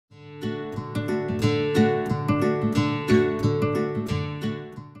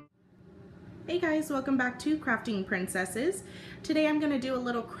guys, welcome back to Crafting Princesses. Today I'm going to do a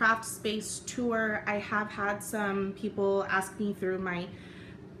little craft space tour. I have had some people ask me through my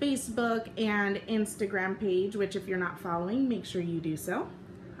Facebook and Instagram page, which if you're not following, make sure you do so.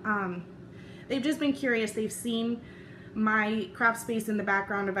 They've just been curious. They've seen my craft space in the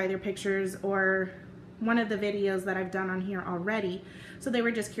background of either pictures or one of the videos that I've done on here already. So they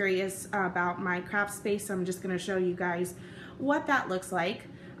were just curious about my craft space. So I'm just going to show you guys what that looks like.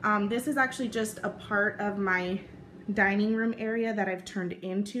 This is actually just a part of my dining room area that I've turned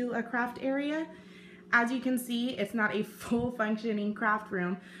into a craft area. As you can see, it's not a full functioning craft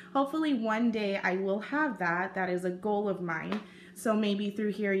room. Hopefully one day I will have that. That is a goal of mine. So maybe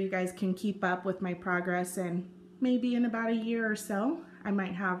through here you guys can keep up with my progress, and maybe in about a year or so I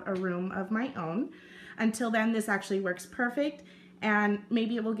might have a room of my own. Until then, this actually works perfect, and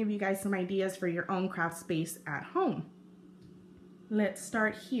maybe it will give you guys some ideas for your own craft space at home. Let's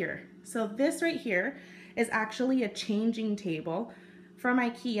start here. So this right here is actually a changing table from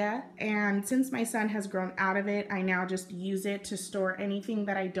IKEA, and since my son has grown out of it, I now just use it to store anything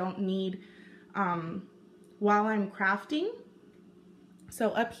that I don't need while I'm crafting. So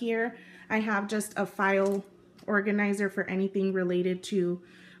up here I have just a file organizer for anything related to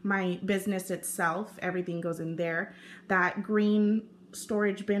my business itself. Everything goes in there. That green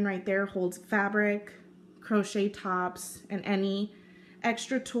storage bin right there holds fabric, crochet tops, and any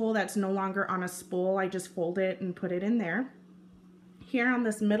extra tool that's no longer on a spool. I just fold it and put it in there. Here on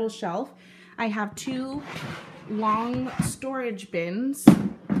this middle shelf, I have two long storage bins,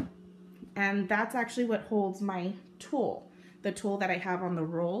 and that's actually what holds my tool, the tool that I have on the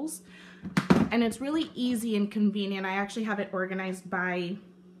rolls. And it's really easy and convenient. I actually have it organized by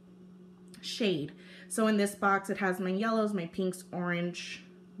shade. So in this box, it has my yellows, my pinks, orange,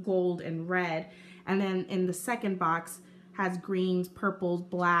 gold, and red. And then in the second box, has greens, purples,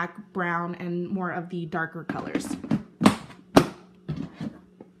 black, brown, and more of the darker colors.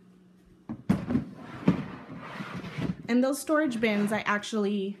 And those storage bins I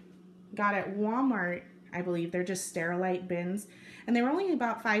actually got at Walmart, I believe. They're just Sterilite bins, and they were only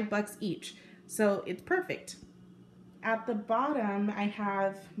about $5 each, so it's perfect. At the bottom, I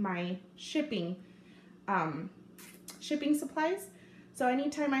have my shipping supplies. So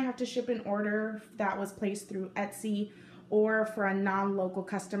anytime I have to ship an order that was placed through Etsy or for a non-local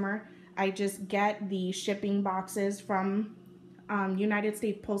customer, I just get the shipping boxes from United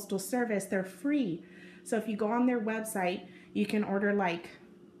States Postal Service. They're free. So if you go on their website, you can order like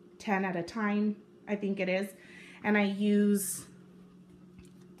 10 at a time, I think it is. And I use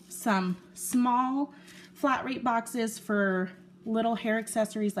some small flat rate boxes for little hair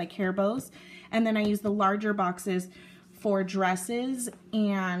accessories like hair bows. And then I use the larger boxes for dresses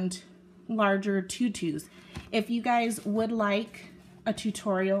and larger tutus. If you guys would like a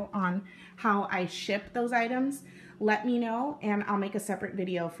tutorial on how I ship those items, let me know and I'll make a separate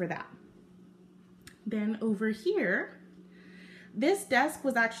video for that. Then over here, this desk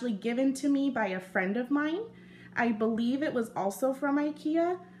was actually given to me by a friend of mine. I believe it was also from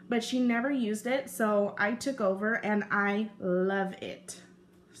IKEA, but she never used it, so I took over and I love it.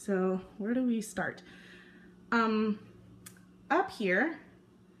 So where do we start? Up here,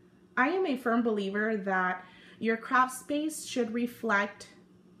 I am a firm believer that your craft space should reflect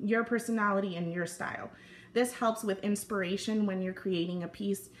your personality and your style. This helps with inspiration when you're creating a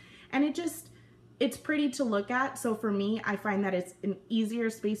piece, and it's pretty to look at. So for me, I find that it's an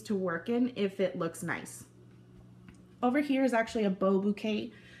easier space to work in if it looks nice. Over here is actually a bow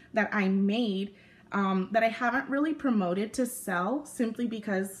bouquet that I made that I haven't really promoted to sell simply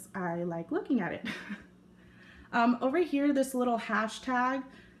because I like looking at it. Over here, this little hashtag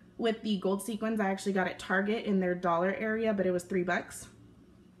with the gold sequins, I actually got at Target in their dollar area, but it was $3.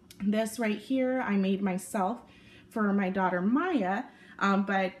 This right here, I made myself for my daughter Maya,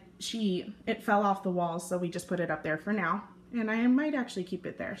 but it fell off the wall, so we just put it up there for now. And I might actually keep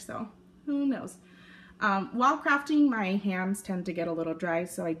it there, so who knows. While crafting, my hands tend to get a little dry,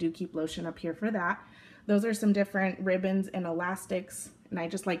 so I do keep lotion up here for that. Those are some different ribbons and elastics, and I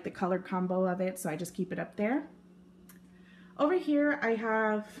just like the color combo of it, so I just keep it up there. Over here, I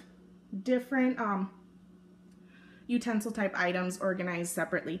have different utensil type items organized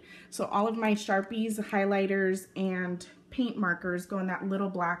separately. So all of my Sharpies, highlighters, and paint markers go in that little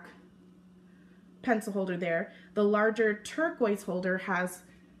black pencil holder there. The larger turquoise holder has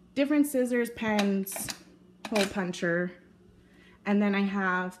different scissors, pens, hole puncher, and then I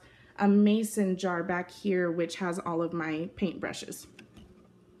have a mason jar back here which has all of my paint brushes.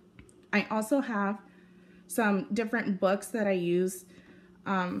 I also have some different books that I use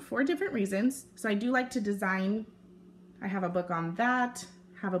for different reasons. So I do like to design. I have a book on that,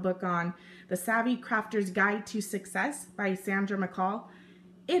 have a book on The Savvy Crafter's Guide to Success by Sandra McCall.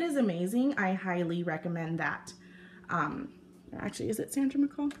 It is amazing. I highly recommend that. Actually, is it Sandra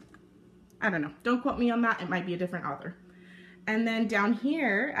McCall? I don't know. Don't quote me on that. It might be a different author. And then down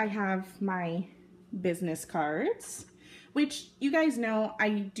here, I have my business cards, which you guys know I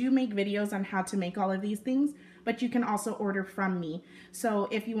do make videos on how to make all of these things, but you can also order from me. So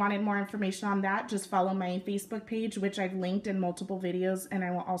if you wanted more information on that, just follow my Facebook page, which I've linked in multiple videos, and I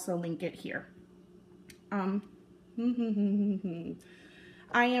will also link it here. I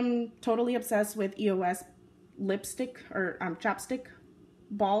am totally obsessed with EOS lipstick or chapstick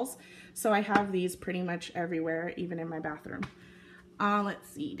balls, so I have these pretty much everywhere, even in my bathroom. Let's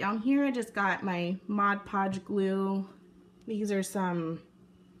see, down here I just got my Mod Podge glue. These are some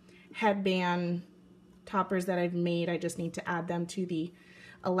headband toppers that I've made. I just need to add them to the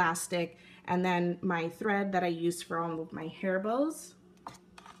elastic. And then my thread that I use for all of my hair bows.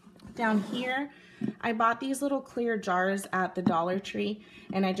 Down here, I bought these little clear jars at the Dollar Tree,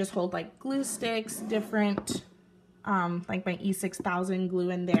 and I just hold like glue sticks, different, like my E6000 glue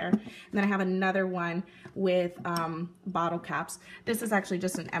in there. And then I have another one with bottle caps. This is actually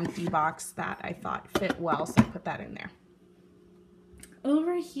just an empty box that I thought fit well, so I put that in there.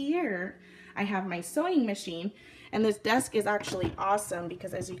 Over here, I have my sewing machine, and this desk is actually awesome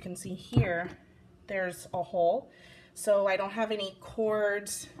because as you can see here, there's a hole. So I don't have any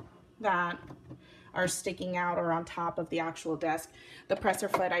cords that are sticking out or on top of the actual desk. The presser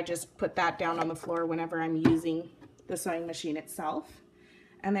foot, I just put that down on the floor whenever I'm using the sewing machine itself.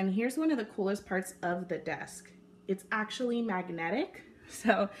 And then here's one of the coolest parts of the desk. It's actually magnetic.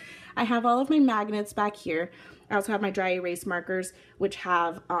 So I have all of my magnets back here. I also have my dry erase markers, which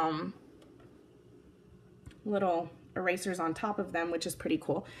have little erasers on top of them, which is pretty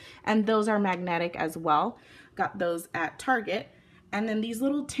cool. And those are magnetic as well. Got those at Target. And then these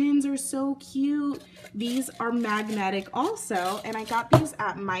little tins are so cute. These are magnetic also, and I got these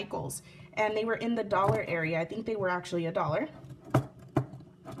at Michael's, and they were in the dollar area. I think they were actually $1.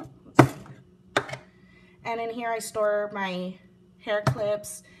 And in here I store my hair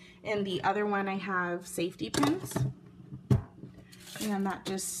clips. In the other one I have safety pins, and that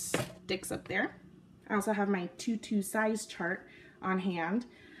just sticks up there. I also have my tutu size chart on hand.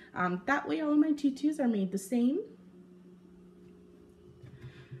 That way all of my tutus are made the same.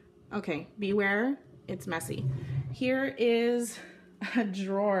 Okay, beware, it's messy. Here is a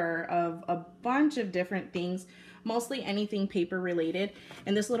drawer of a bunch of different things, mostly anything paper related.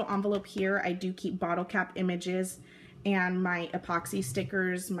 In this little envelope here, I do keep bottle cap images and my epoxy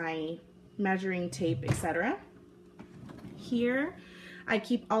stickers, my measuring tape, etc. Here, I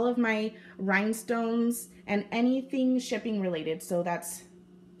keep all of my rhinestones and anything shipping related. So that's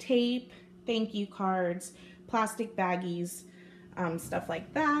tape, thank you cards, plastic baggies, stuff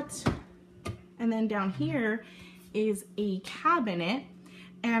like that. And then down here is a cabinet,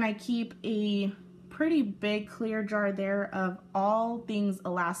 and I keep a pretty big clear jar there of all things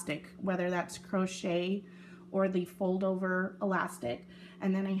elastic, whether that's crochet or the fold over elastic.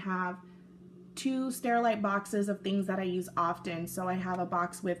 And then I have 2 Sterilite boxes of things that I use often. So I have a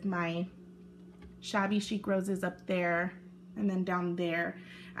box with my shabby chic roses up there, and then down there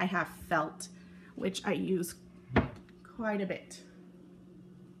I have felt, which I use quite a bit.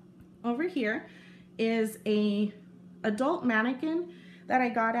 Over here is a adult mannequin that I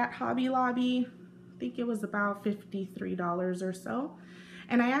got at Hobby Lobby. I think it was about $53 or so.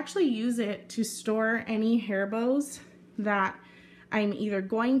 And I actually use it to store any hair bows that I'm either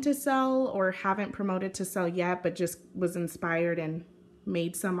going to sell or haven't promoted to sell yet, but just was inspired and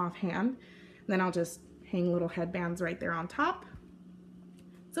made some offhand. And then I'll just hang little headbands right there on top.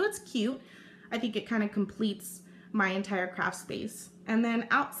 So it's cute. I think it kind of completes my entire craft space. And then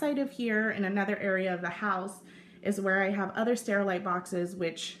outside of here in another area of the house is where I have other Sterilite boxes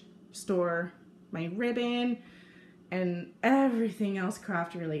which store my ribbon and everything else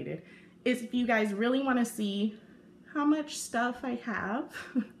craft related. If you guys really want to see how much stuff I have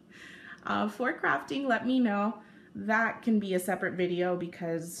for crafting, let me know. That can be a separate video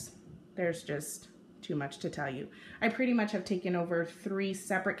because there's just too much to tell you. I pretty much have taken over 3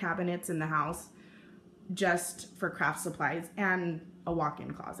 separate cabinets in the house just for craft supplies and a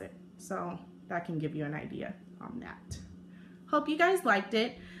walk-in closet. So that can give you an idea on that. Hope you guys liked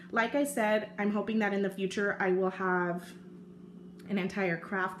it. Like I said, I'm hoping that in the future I will have an entire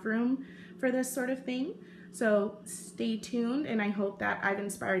craft room for this sort of thing. So stay tuned, and I hope that I've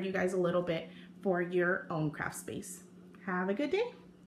inspired you guys a little bit for your own craft space. Have a good day.